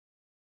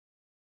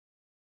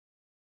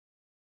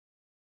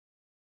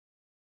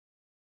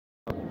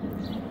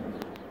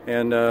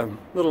And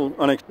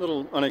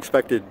little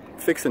unexpected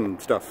fixin'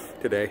 stuff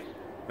today.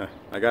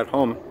 I got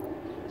home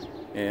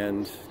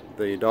and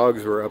the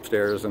dogs were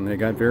upstairs and they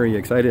got very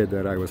excited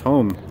that I was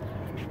home,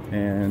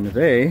 and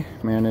they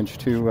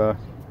managed to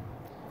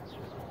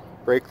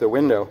break the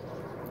window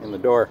in the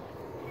door.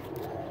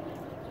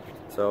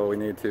 So we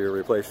need to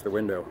replace the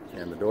window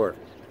and the door.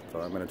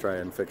 So I'm going to try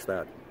and fix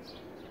that.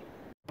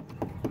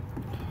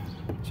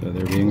 So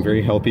they're being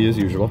very helpy as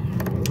usual.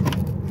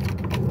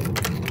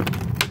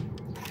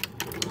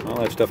 All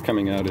that stuff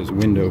coming out is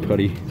window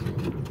putty.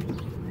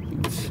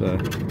 It's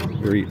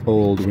very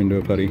old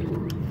window putty.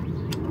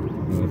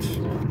 It's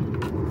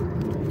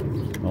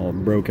all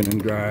broken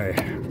and dry.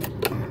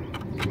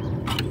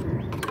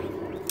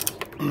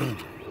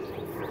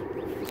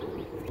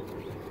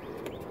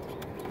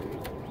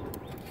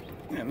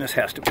 And this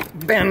has to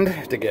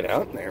bend to get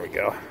out. There we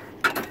go.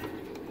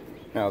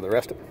 Now the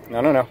rest of it.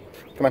 No.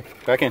 Come on,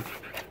 back in.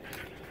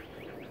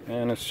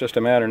 And it's just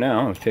a matter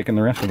now of taking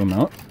the rest of them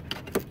out.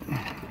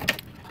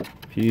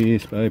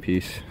 Piece by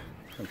piece.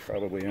 I'll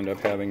probably end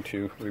up having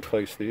to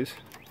replace these.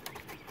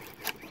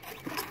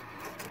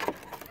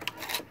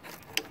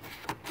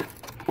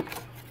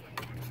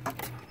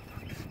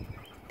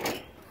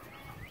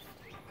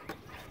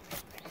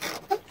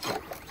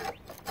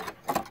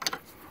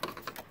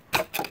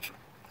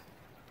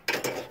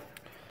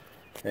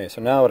 Okay,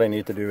 so now what I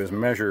need to do is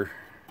measure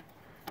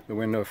the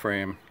window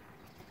frame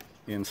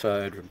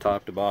inside from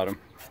top to bottom,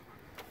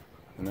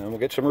 and then we'll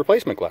get some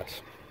replacement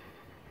glass.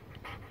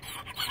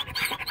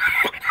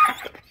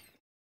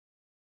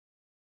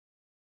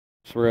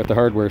 So we're at the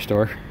hardware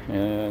store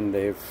and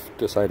they've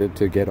decided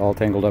to get all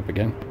tangled up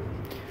again.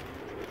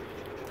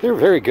 They're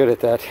very good at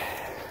that.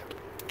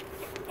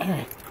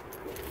 Alright.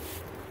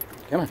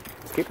 Come on,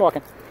 let's keep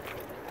walking.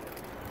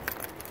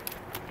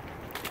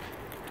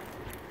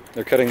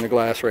 They're cutting the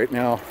glass right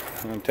now.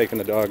 I'm taking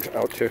the dogs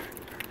out to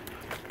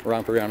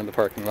romp around in the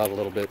parking lot a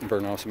little bit and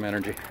burn off some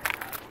energy.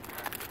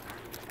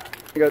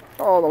 I got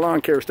all the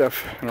lawn care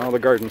stuff and all the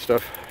garden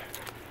stuff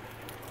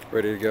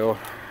ready to go.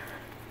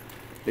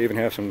 They even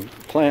have some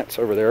plants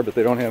over there, but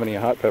they don't have any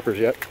hot peppers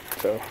yet,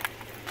 so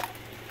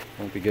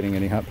won't be getting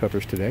any hot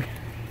peppers today.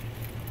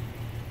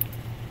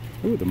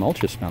 Ooh, the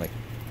mulch is smelly.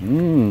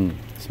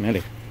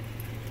 Smelly.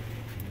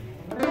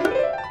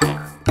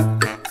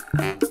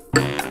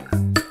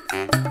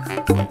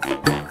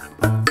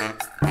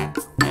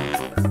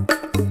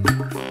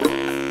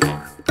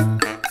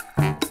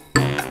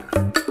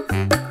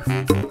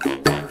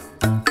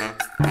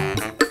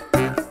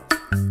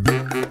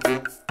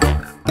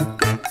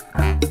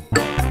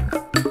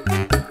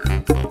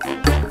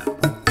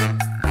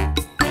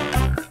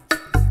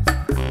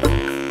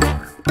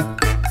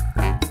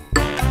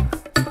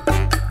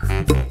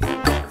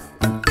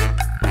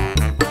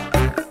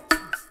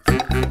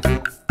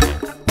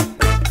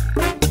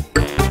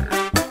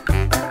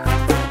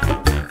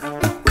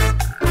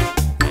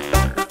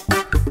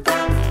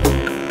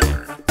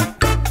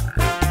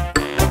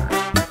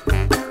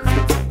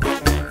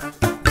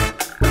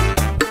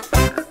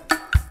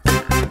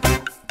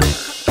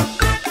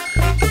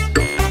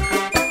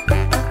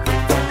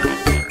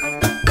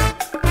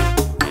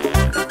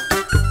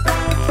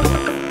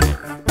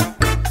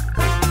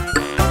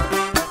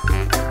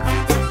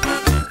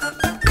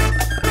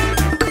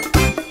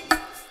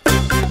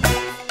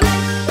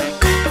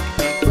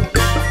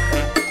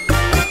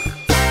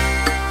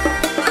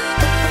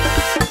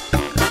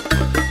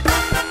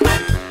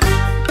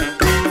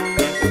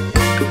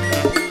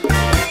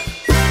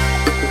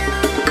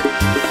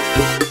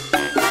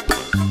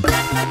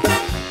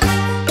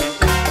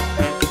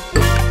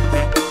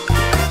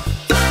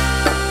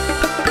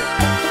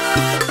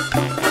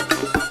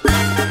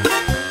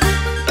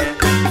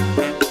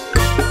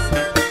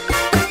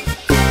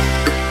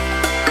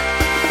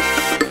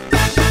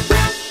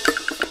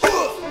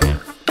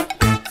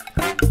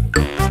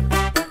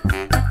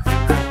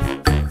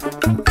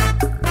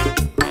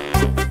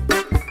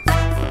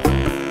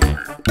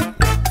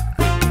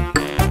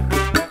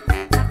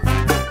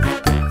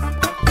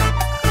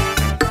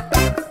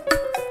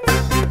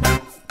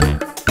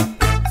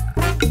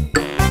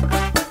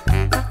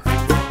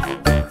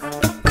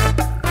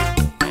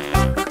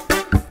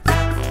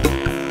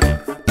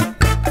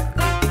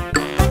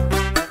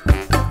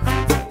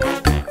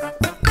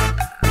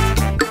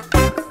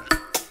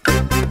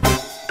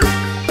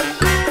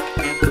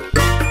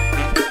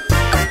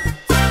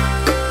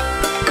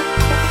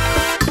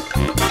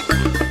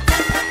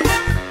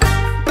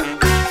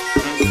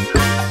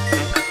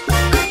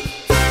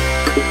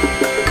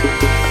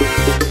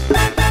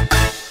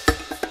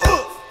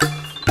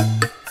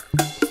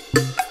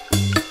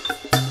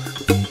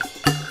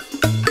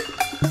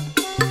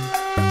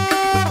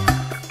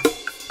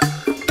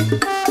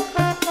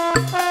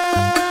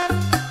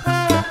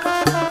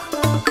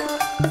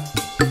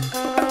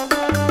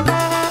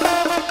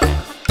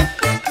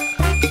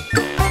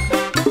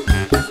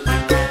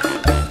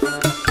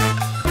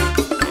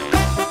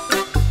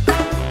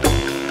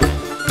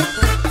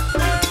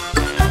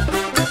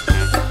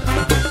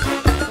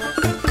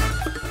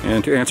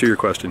 And to answer your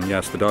question,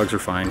 yes, the dogs are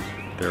fine.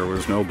 There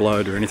was no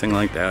blood or anything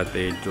like that.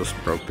 They just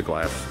broke the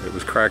glass. It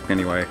was cracked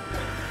anyway.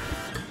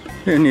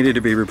 It needed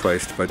to be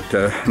replaced, but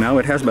now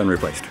it has been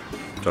replaced.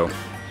 So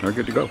they're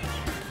good to go.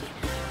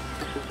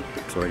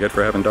 That's what I get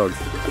for having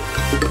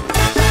dogs.